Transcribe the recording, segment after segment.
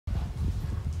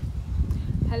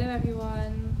Hello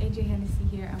everyone, AJ Hennessy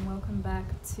here and welcome back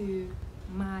to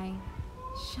my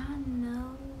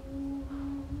channel.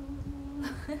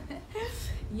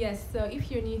 Yes, so if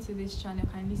you're new to this channel,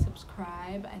 kindly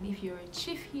subscribe, and if you're a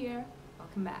chief here,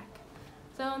 welcome back.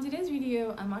 So on today's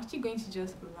video, I'm actually going to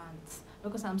just rant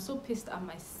because I'm so pissed at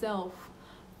myself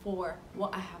for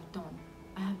what I have done.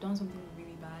 I have done something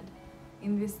really bad,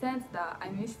 in the sense that I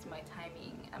missed my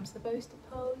timing. I'm supposed to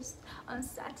post on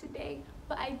Saturday,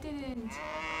 but I didn't.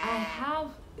 I have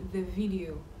the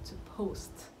video to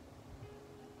post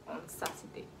on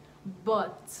Saturday,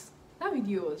 but that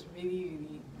video was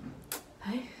really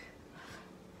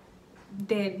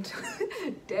dead.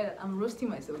 Dead. I'm roasting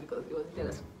myself because it was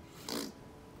dead.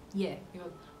 Yeah, it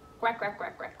was quack.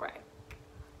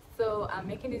 So I'm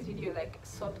making this video like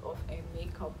sort of a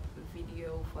makeup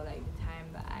video for like the time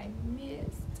that I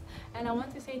missed, and I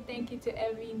want to say thank you to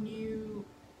every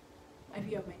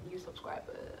of my new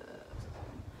subscribers.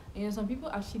 You know, some people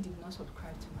actually did not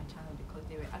subscribe to my channel because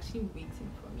they were actually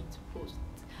waiting for me to post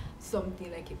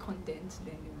something like a content,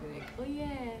 then they'll be like, oh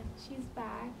yeah, she's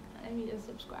back, let me just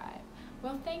subscribe.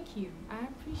 Well, thank you, I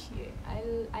appreciate.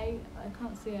 I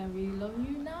can't say I really love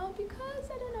you now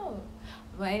because I don't know,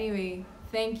 but anyway,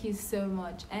 thank you so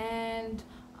much. And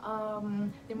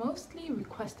the mostly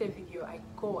requested video I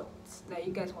got that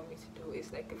you guys want me to do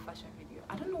is like a fashion video.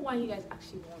 I don't know why you guys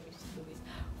actually want me to do this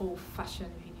whole fashion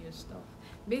video stuff.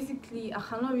 Basically, I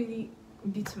cannot really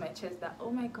beat my chest that,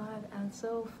 oh my god, I'm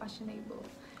so fashionable.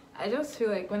 I just feel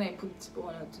like when I put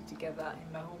one or two together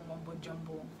in my whole mumbo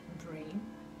jumbo brain,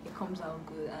 it comes out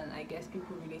good, and I guess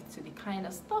people relate to the kind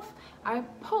of stuff I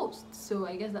post. So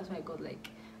I guess that's why I got like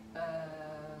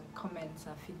comments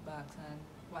and feedbacks and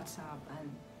WhatsApp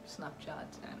and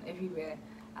Snapchat and everywhere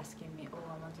asking me, oh,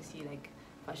 I want to see like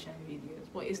fashion videos.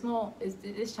 But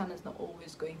this channel is not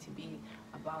always going to be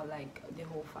about like the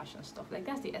whole fashion stuff. Like,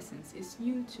 that's the essence. It's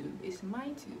YouTube, it's my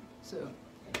tube. So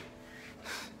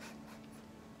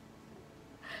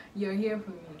you're here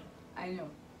for me. I know.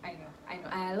 And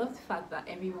I love the fact that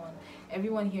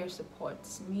everyone here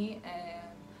supports me, and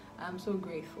I'm so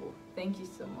grateful. Thank you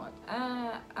so much.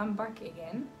 I'm back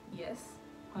again. Yes,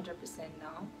 100%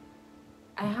 now.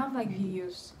 I have like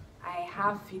videos. I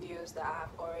have videos that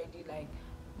I've already like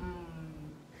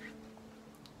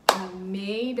I've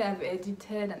made, I've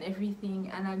edited and everything,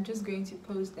 and I'm just going to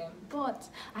post them. But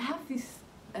I have this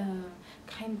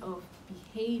kind of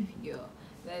behavior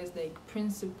that is like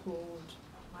principled.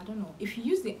 I don't know. If you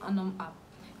use the Anum app,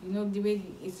 you know the way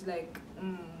it's like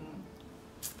I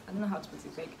don't know how to put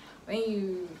it. Like when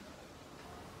you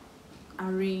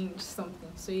arrange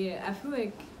something. So yeah, I feel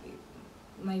like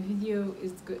my video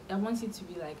is good. I want it to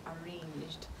be like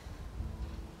arranged,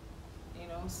 you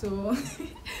know. So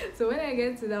so when I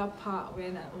get to that part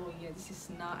when oh yeah, this is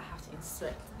now I have to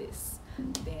insert this,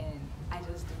 then I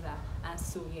just do that. And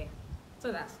so yeah,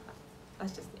 so that's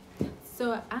just it.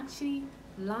 So actually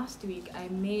last week I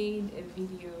made a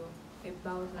video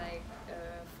about like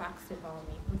facts about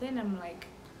me, but then I'm like,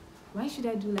 why should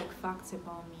I do like facts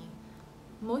about me?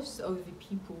 Most of the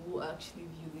people who actually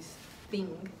view this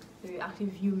thing, they actually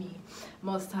view me,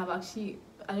 must have actually,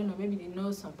 I don't know, maybe they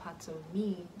know some parts of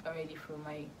me already from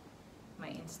my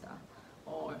Insta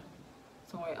or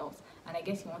somewhere else, and I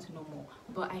guess you want to know more.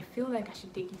 But I feel like I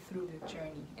should take you through the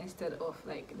journey instead of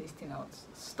like listing out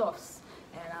stuffs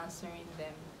and answering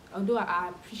them. Although I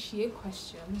appreciate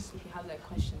questions. If you have like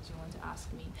questions you want to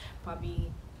ask me,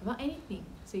 probably about anything,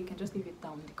 so you can just leave it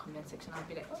down in the comment section. I'll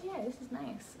be like, oh yeah, this is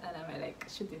nice, and I might like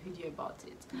shoot a video about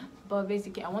it. But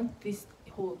basically I want this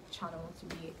whole channel to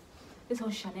be, this whole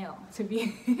channel to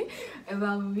be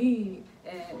about me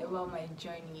and about my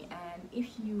journey. And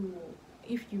if you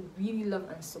really love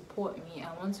and support me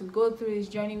and want to go through this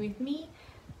journey with me,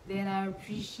 then I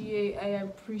appreciate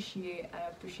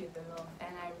the love,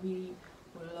 and I really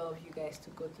would love you guys to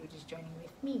go through this journey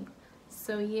with me.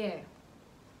 So yeah,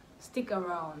 stick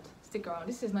around.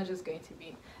 This is not just going to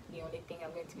be the only thing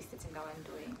I'm going to be sitting down and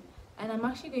doing, and I'm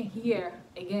actually going here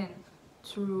again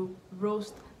to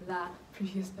roast that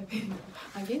previous episode.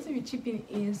 I'm going to be chipping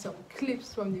in some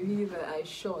clips from the video that I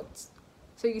shot,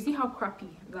 so you see how crappy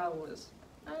that was.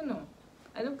 I don't know,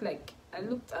 I don't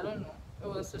know, it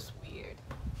was just weird.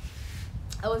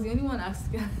 I was the only one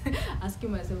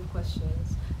asking myself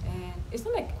questions, and it's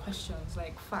not like questions,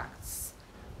 like facts.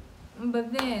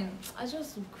 But then I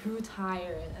just grew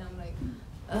tired, and I'm like,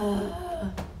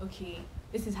 okay,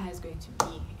 this is how it's going to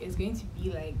be. It's going to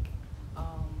be like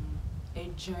a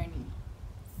journey.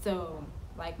 So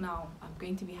like now I'm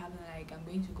going to be having like, I'm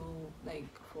going to go like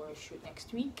for a shoot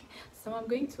next week, so I'm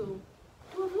going to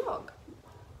do a vlog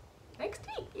next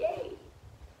week. Yay!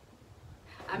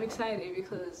 I'm excited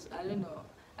because I don't know.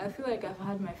 I feel like I've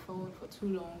had my phone for too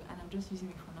long and I'm just using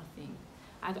it for nothing.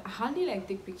 I hardly like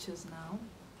take pictures now.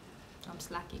 I'm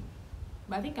slacking,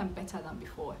 but I think I'm better than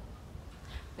before.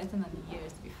 Better than the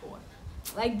years before.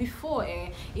 Like before,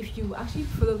 if you actually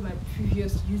followed my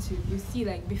previous YouTube, you see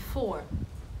like before,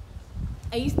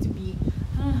 I used to be,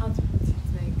 I don't know how to put it,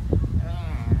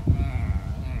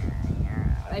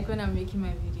 like when I'm making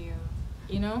my video,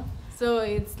 you know. So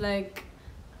it's like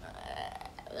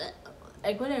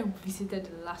when I visited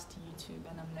the last YouTube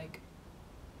and I'm like,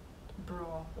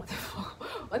 bro, what the fuck,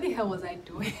 what the hell was I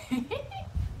doing?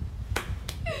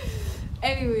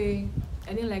 Anyway,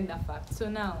 I didn't like that fact. So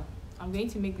now I'm going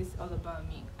to make this all about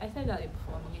me. I said that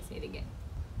before, I'm going to say it again.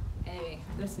 Anyway,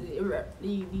 that's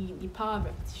the power of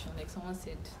repetition. Like someone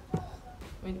said,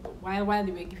 while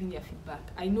they were giving their feedback,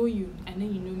 I know you know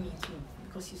me too,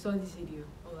 because you saw this video,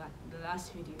 or the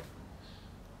last video.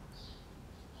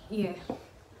 Yeah,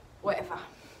 whatever.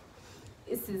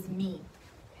 This is me,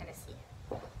 Hennessy.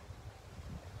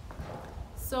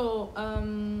 So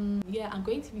yeah, I'm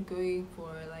going to be going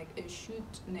for like a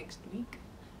shoot next week.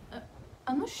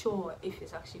 I'm not sure if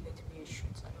it's actually going to be a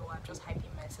shoot. I know I'm just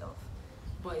hyping myself,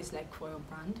 but it's like for a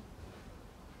brand.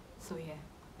 So yeah,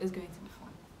 it's going to be fun.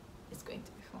 It's going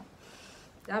to be fun.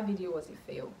 That video was a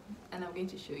fail, and I'm going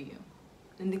to show you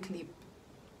in the clip.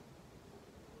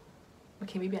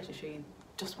 Okay, maybe I should show you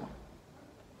just one.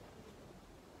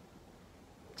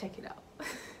 Check it out.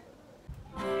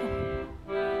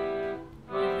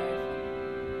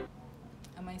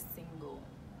 Am I single?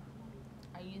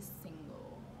 Are you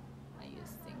single? Are you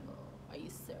single? Are you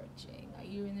searching? Are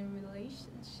you in a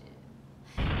relationship?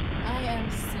 I am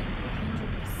single,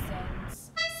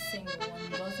 100% single,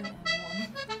 1 dozen and one.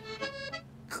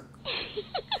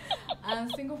 I'm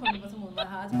single from the bottom of my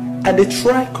heart. And they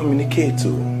try to communicate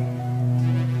too,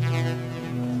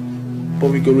 but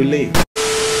we go relate.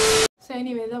 So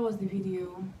anyway, that was the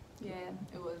video. Yeah,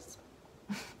 it was.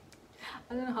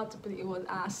 I don't know how to put it. It was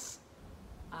ass.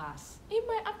 It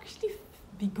might actually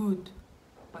be good,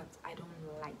 but I don't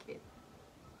like it.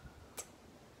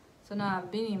 So now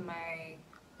I've been in my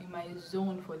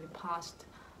zone for the past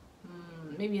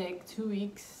maybe like 2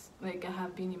 weeks. Like I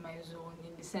have been in my zone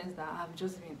in the sense that I have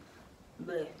just been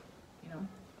bleh, you know,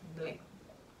 bleh.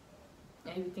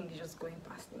 Everything is just going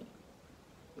past me,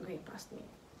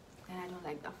 and I don't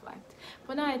like that fact.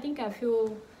 But now I think I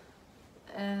feel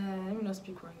let me not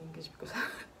speak wrong English because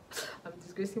I'm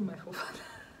disgracing my forefather.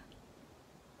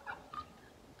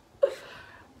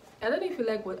 I don't know if you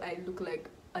like what I look like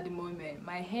at the moment.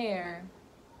 My hair.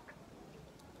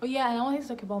 Oh yeah, and I wanted to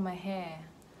talk about my hair.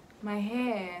 My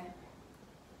hair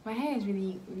is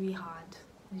really hard.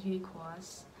 It's really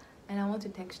coarse, and I want to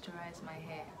texturize my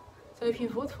hair. So if you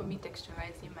vote for me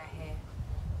texturizing my hair,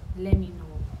 let me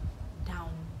know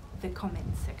down the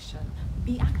comment section.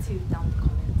 Be active down the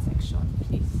comment section,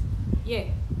 please. Yeah,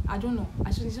 I don't know.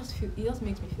 Actually, it just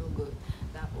makes me feel good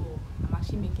that oh, I'm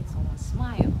actually making someone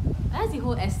smile. That's the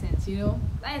whole essence, you know.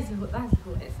 That's the whole essence. That's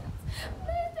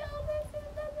the whole essence.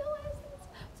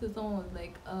 So someone was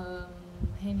like,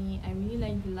 Henny, I really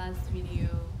liked the last video,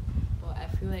 but I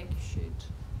feel like you should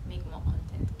make more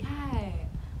content. Guy,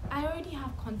 I already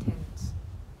have content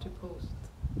to post,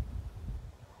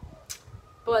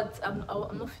 but I'm not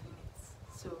feeling it,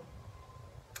 so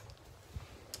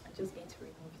I'm just going to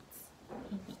remove it.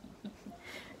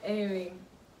 Anyway,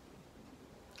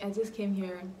 I just came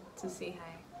here to say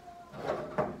hi.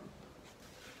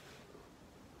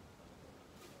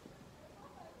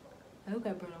 I look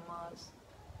like Bruno Mars.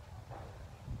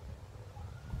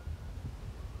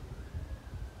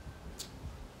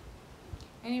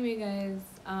 Anyway guys,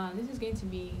 this is going to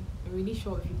be a really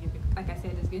short video because, like I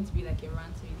said, it's going to be like a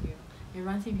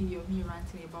ranting video of me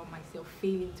ranting about myself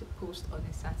failing to post on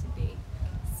a Saturday.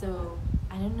 So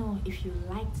I don't know if you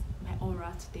liked my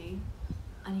aura today,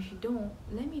 and if you don't,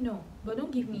 let me know. But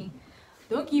don't give me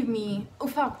in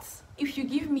fact, if you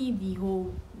give me the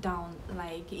whole down,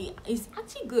 like it's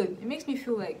actually good. It makes me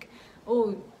feel like,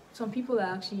 oh, some people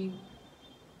are actually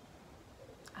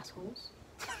assholes.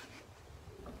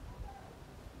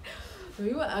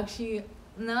 We were actually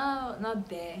not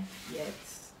there yet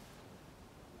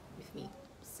with me,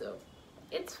 so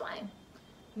it's fine.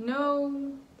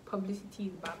 No publicity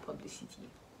is bad publicity,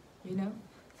 you know.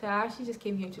 So I actually just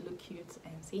came here to look cute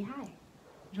and say hi,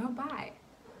 drop by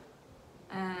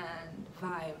and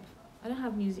vibe. I don't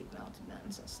have music now to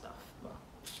dance and stuff, but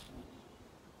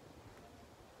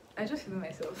I just feel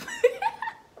myself.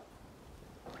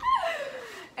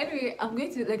 Anyway, I'm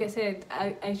going to, like I said,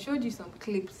 I showed you some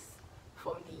clips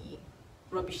from the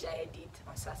rubbish that I did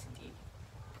on Saturday,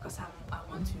 because I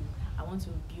want to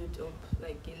build up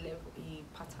like a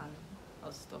pattern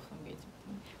of stuff I'm going to do.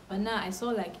 But now I saw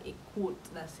like a quote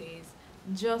that says,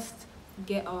 just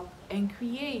get up and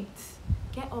create.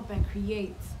 Get up and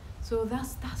create. So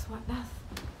that's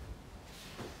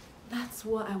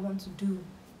what I want to do.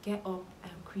 Get up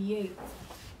and create.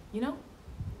 You know?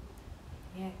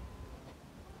 Yeah.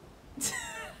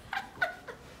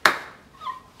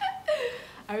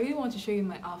 I really want to show you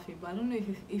my outfit, but I don't know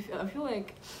if I feel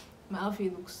like my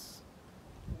outfit looks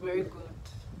very good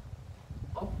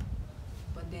up,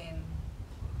 but then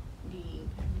the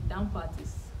down part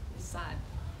is sad.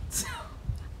 So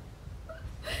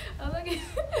I'm not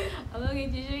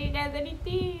going to show you guys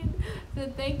anything. So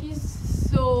thank you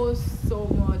so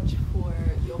much for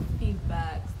your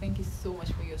feedback. Thank you so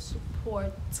much for your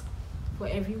support, for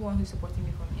everyone who's supporting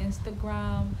me from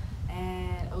Instagram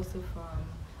and also from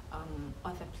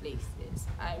other places.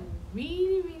 I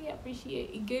really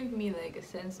appreciate it. It gave me like a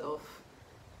sense of,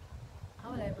 how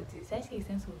would I put it? It's actually a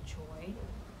sense of joy.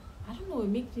 I don't know, it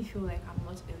makes me feel like I'm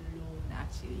not alone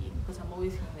actually, because I'm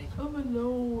always feeling like I'm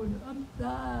alone, I'm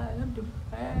sad, I'm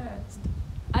depressed.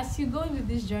 As you go into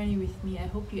this journey with me, I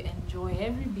hope you enjoy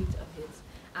every bit of it,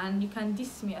 and you can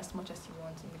diss me as much as you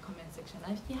want in the comment section.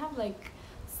 And if you have like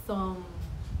some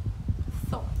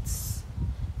thoughts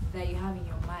that you have in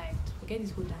your mind, forget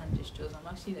these whole hand gestures. I'm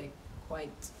actually like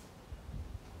quite,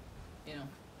 you know,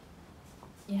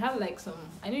 you have like some,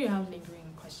 I know you have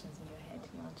lingering questions in your head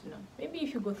you want to know. Maybe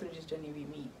if you go through this journey with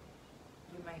me,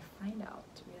 you might find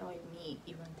out without me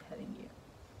even telling you.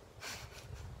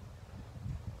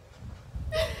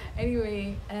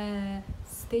 Anyway,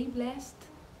 stay blessed,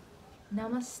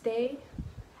 namaste,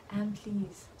 and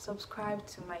please subscribe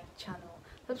to my channel.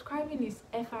 Subscribing is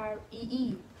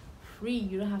free, free.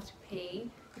 You don't have to pay,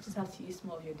 you just have to use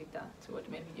more of your data to watch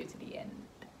my video to the end,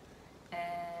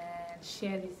 and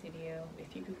share this video with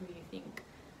people who you think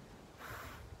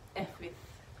F with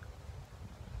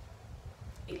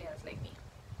aliens like me.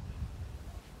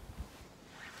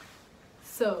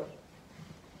 So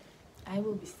I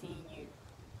will be seeing you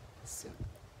soon.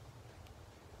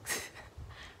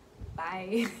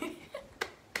 Bye.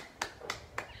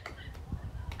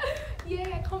 Yeah,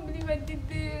 I can't believe I did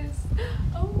this.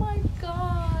 Oh my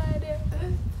god.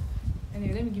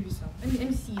 Anyway, let me give you some. Let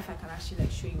me see if I can actually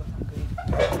like show you what I'm doing.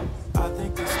 I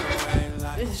think it's the way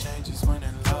life changes when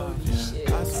in love.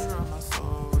 Yeah. I surround my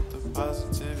soul with the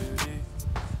positivity.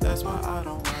 That's why I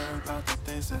don't worry about the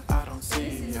things that I don't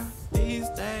see. Yeah. These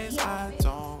days I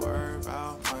don't worry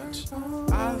about much.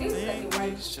 I think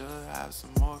we should have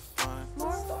some more fun.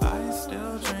 I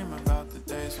still dream about the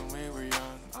days when we were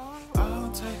young. I'll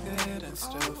take a hit and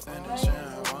still finish in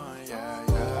one. Yeah.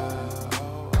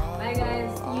 Bye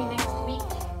guys, see you next week.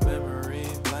 Memory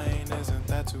lane isn't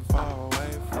that too far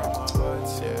away from our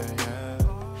hearts. Yeah.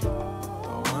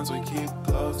 The ones we keep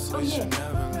close, we should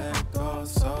never let